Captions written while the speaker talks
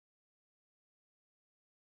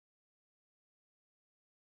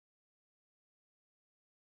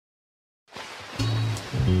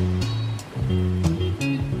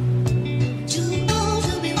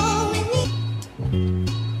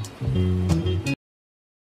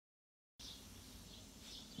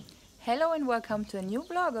Hello and welcome to a new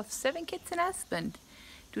vlog of 7 Kids and a Husband.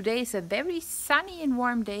 Today is a very sunny and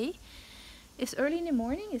warm day. It's early in the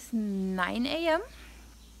morning, it's 9 a.m.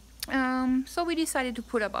 So we decided to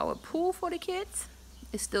put up our pool for the kids.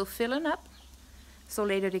 It's still filling up, so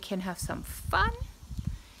later they can have some fun.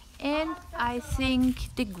 And I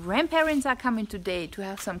think the grandparents are coming today to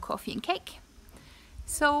have some coffee and cake.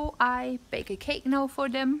 So I bake a cake now for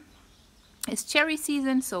them. It's cherry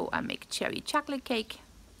season, so I make cherry chocolate cake.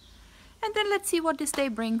 And then let's see what this day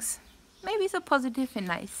brings. Maybe it's a positive and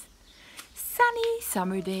nice sunny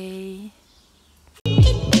summer day.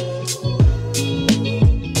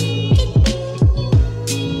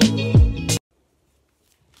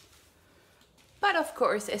 But of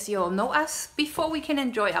course, as you all know us, before we can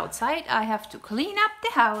enjoy outside, I have to clean up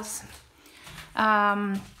the house.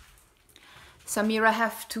 Samira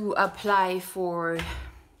have to apply for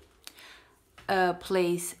a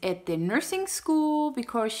place at the nursing school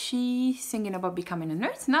because she's thinking about becoming a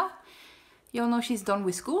nurse now. You all know she's done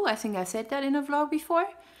with school. I think I said that in a vlog before.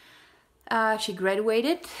 She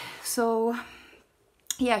graduated, so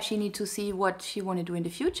yeah, she needs to see what she want to do in the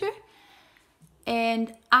future.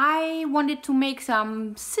 And I wanted to make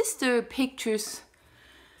some sister pictures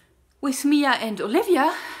with Mia and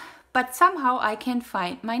Olivia, but somehow I can't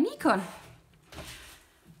find my Nikon,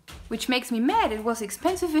 which makes me mad. It was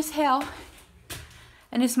expensive as hell.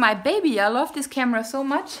 And it's my baby. I love this camera so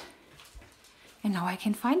much. And now I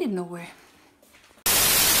can't find it nowhere.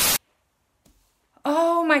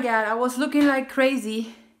 Oh my god, I was looking like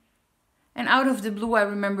crazy. And out of the blue I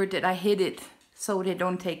remembered that I hid it so they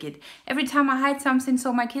don't take it. Every time I hide something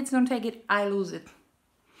so my kids don't take it, I lose it.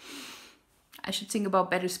 I should think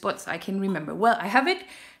about better spots I can remember. Well, I have it.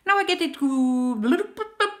 Now I get it to...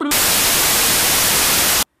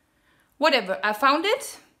 Whatever, I found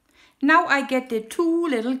it. Now I get the two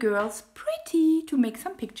little girls pretty to make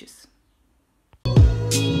some pictures.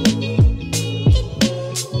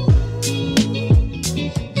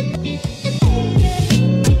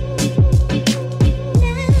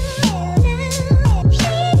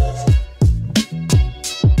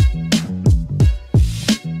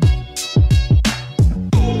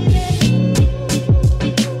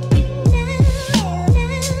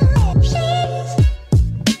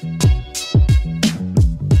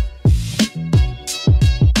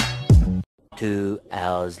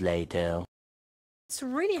 Later. It's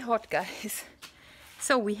really hot, guys.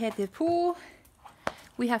 So we had the pool.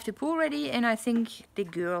 We have the pool ready, and I think the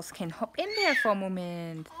girls can hop in there for a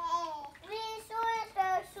moment.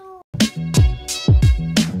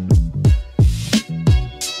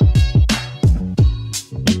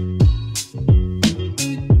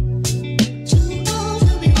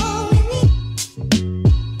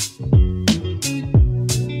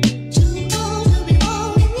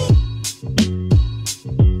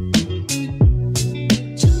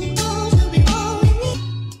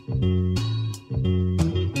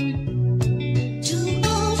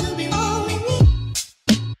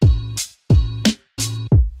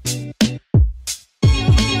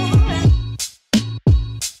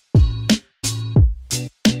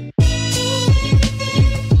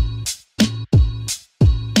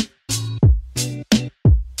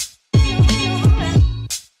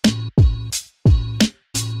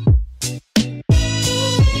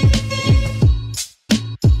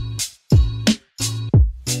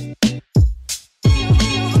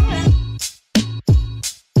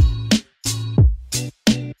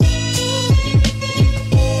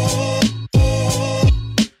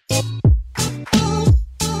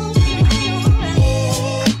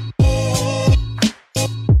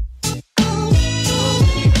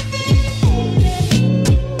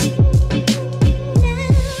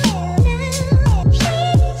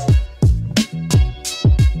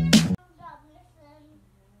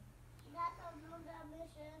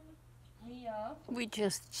 We're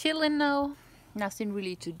just chilling now, nothing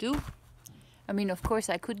really to do. I mean, of course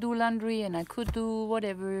I could do laundry and I could do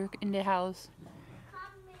whatever in the house,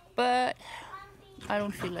 but I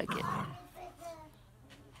don't feel like it.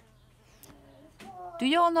 Do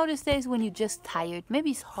you all notice days when you're just tired?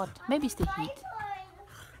 Maybe it's hot, maybe it's the heat.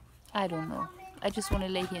 I don't know. I just want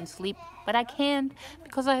to lay here and sleep, but I can't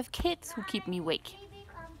because I have kids who keep me awake.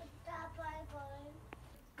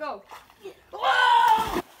 Go!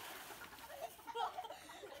 Whoa!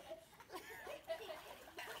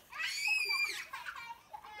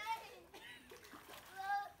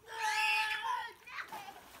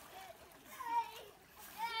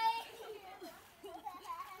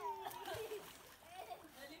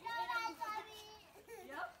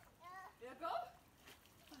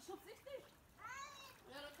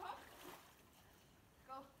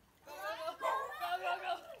 Go, go, go, go, go,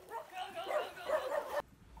 go, go, go,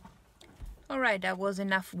 Alright, that was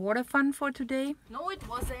enough water fun for today. No, it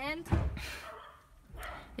wasn't.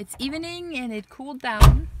 It's evening and it cooled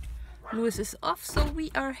down. Louis is off, so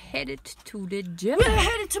we are headed to the gym. We're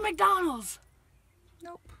headed to McDonald's.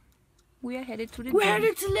 Nope. We are headed to the We're gym.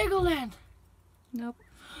 headed to Legoland. Nope.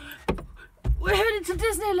 We're headed to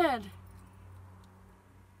Disneyland.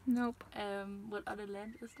 Nope. What other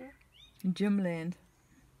land is there? Gymland.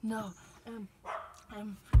 No.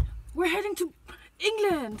 We're heading to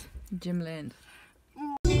England. Gymland.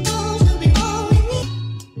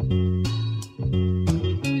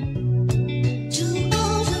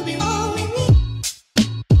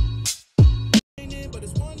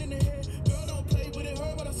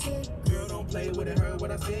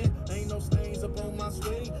 Ain't no stains up on my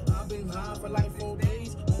suede. I've been high for like 4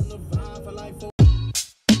 days. On the vibe for like 4.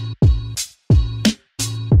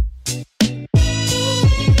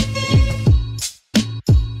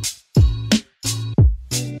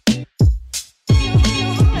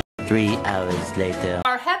 Three hours later.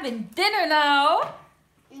 We are having dinner now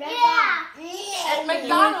Yeah. at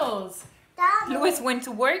McDonald's. Louis went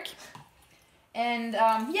to work. And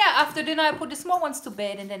yeah, after dinner I put the small ones to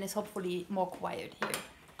bed and then it's hopefully more quiet here.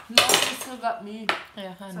 No, you still got me.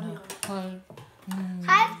 Yeah, I know.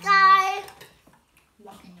 Hi guys.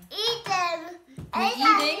 Ethan. We're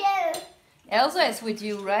eating. Elsa is with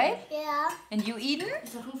you, right? Yeah. And you eating? You.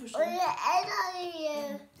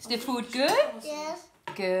 Is the food good? Yes.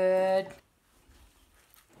 Good.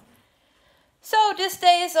 So this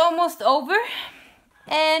day is almost over.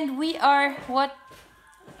 And we are what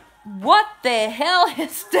the hell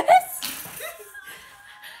is this?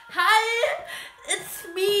 Hi, it's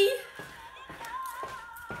me.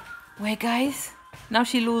 Wait guys, now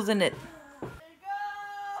she losing it.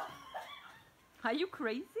 Are you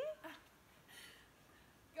crazy?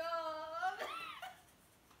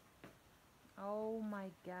 Oh my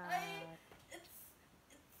god. It's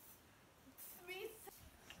me.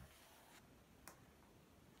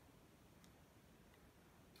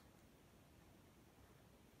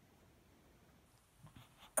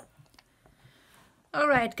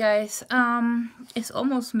 Alright guys, it's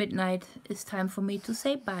almost midnight. It's time for me to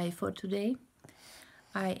say bye for today.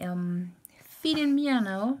 I am feeding Mia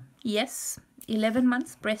now. Yes, 11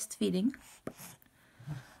 months breastfeeding.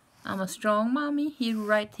 I'm a strong mommy here,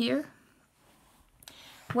 right here.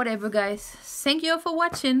 Whatever guys, thank you for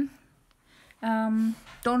watching.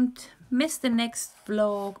 Don't miss the next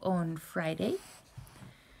vlog on Friday.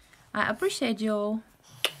 I appreciate you all.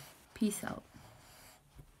 Peace out.